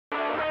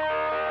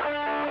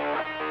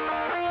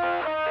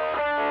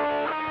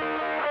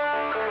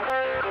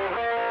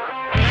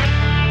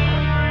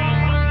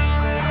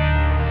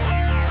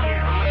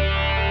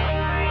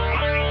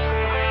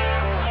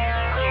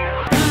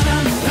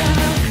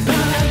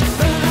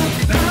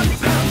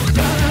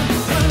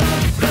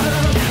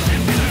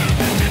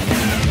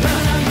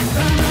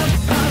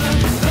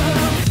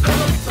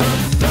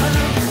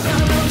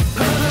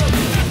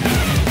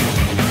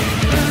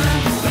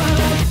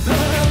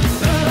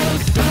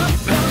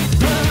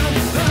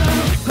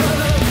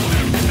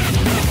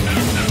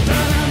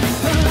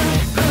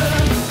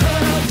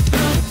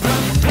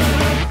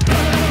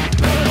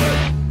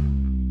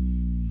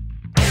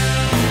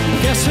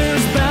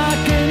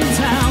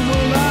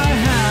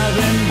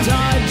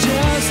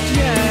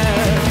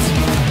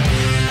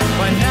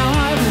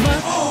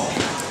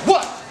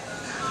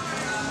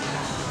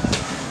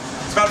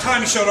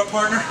showed up,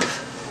 partner.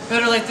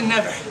 Better late than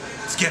never.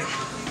 Let's get him.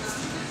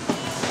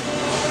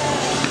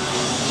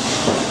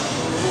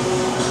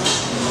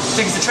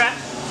 Think it's a trap?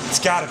 It's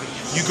gotta be.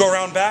 You go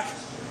around back,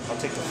 I'll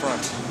take the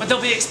front. But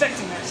they'll be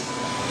expecting that.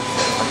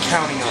 I'm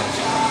counting on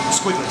it.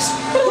 Squigglies.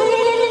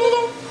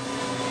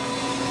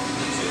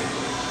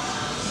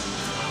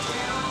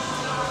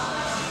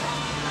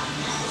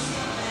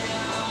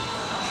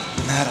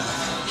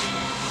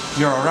 Madeline,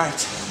 you're all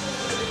right.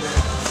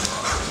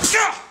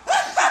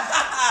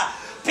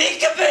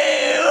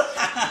 Peekaboo!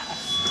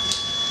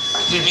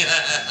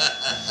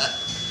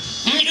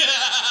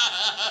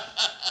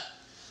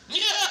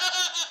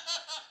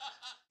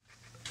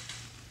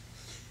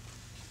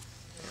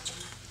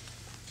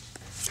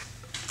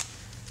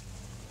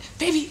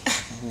 Baby,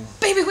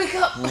 baby, wake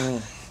up.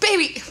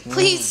 Baby,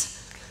 please.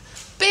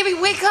 Baby,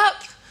 wake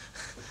up.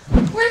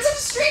 We're in some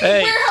street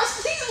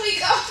warehouse. Please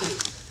wake up.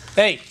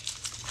 Hey,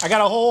 I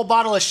got a whole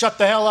bottle of shut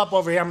the hell up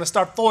over here. I'm gonna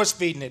start force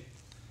feeding it.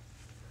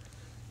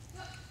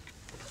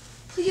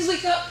 Please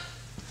wake up.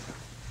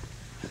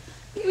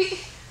 Baby,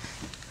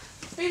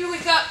 baby,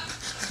 wake up.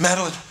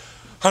 Madeline,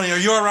 honey, are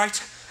you all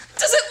right?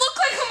 Does it look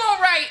like I'm all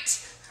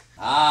right?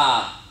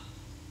 Ah,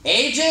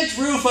 Agent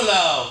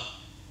Ruffalo.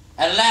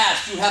 At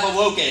last you have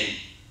awoken.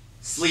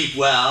 Sleep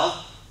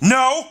well.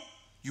 No,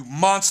 you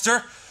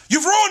monster.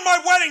 You've ruined my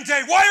wedding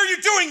day. Why are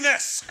you doing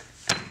this?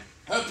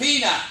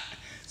 Herpina,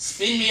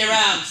 spin me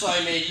around so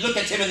I may look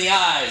at him in the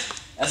eyes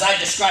as I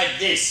describe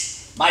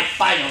this, my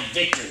final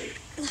victory.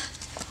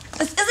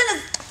 This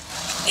isn't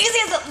as easy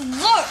as it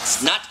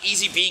looks. Not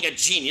easy being a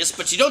genius,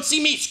 but you don't see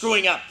me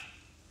screwing up.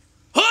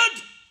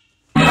 Hood!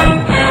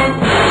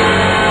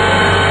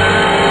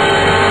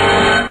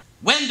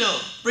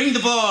 Wendell, bring the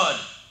board.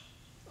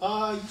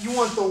 You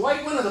want the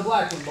white one or the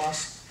black one,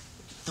 boss?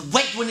 The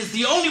white one is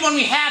the only one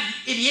we have,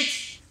 you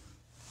idiot.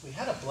 We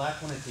had a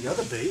black one at the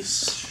other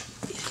base.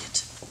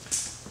 Idiot.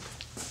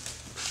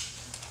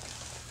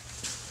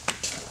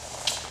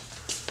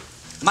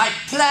 My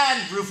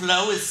plan,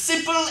 Ruffalo, is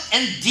simple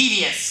and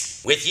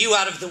devious. With you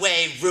out of the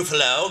way,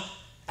 Ruffalo,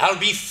 I'll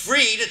be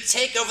free to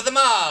take over the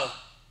mall.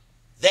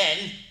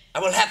 Then I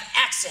will have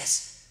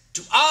access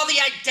to all the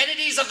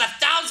identities of the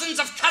thousands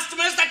of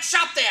customers that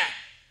shop there.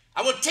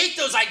 I will take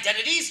those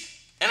identities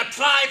and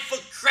apply for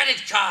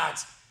credit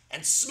cards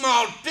and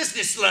small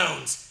business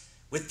loans.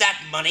 With that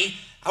money,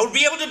 I will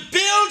be able to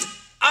build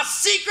a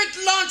secret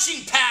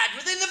launching pad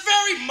within the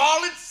very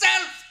mall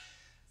itself.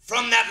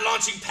 From that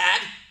launching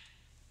pad,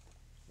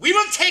 we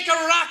will take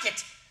a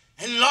rocket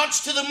and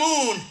launch to the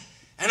moon.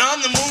 And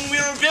on the moon,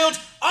 we will build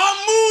a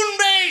moon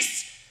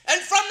base. And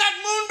from that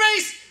moon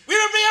base, we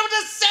will be able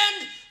to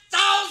send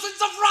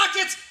thousands of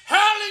rockets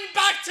hurling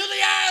back to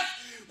the Earth,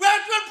 where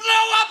it will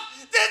blow up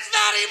this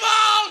very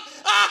mall.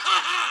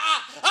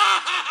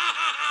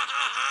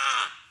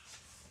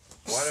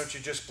 Why don't you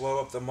just blow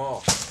up the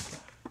mall?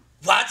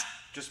 What?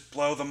 Just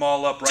blow the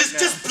mall up right now.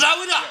 Just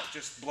blow it up. Yeah,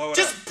 just blow it up.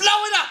 Just blow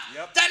it up.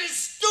 Yep. That is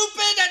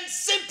stupid and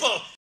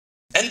simple.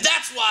 And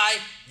that's why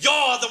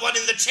you're the one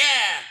in the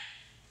chair.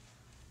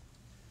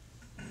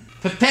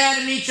 Prepare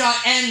to meet your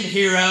end,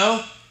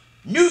 hero.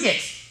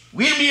 Nougat,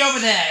 we'll be over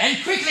there,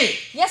 and quickly.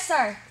 Yes,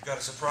 sir. I've got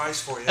a surprise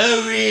for you.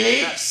 Oh,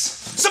 really? Yes.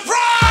 Surprise!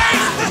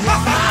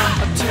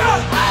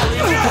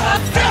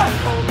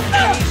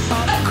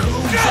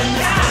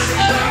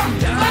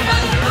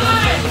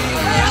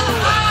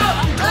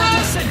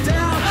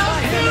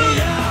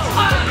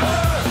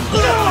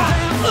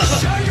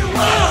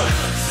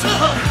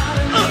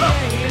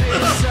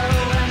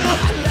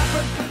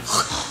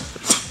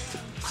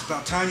 It's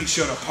about time you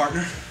showed up,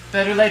 partner.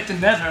 Better late than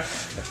never.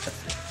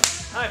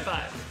 High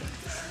five.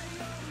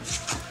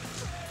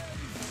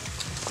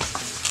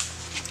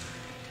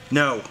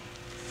 No.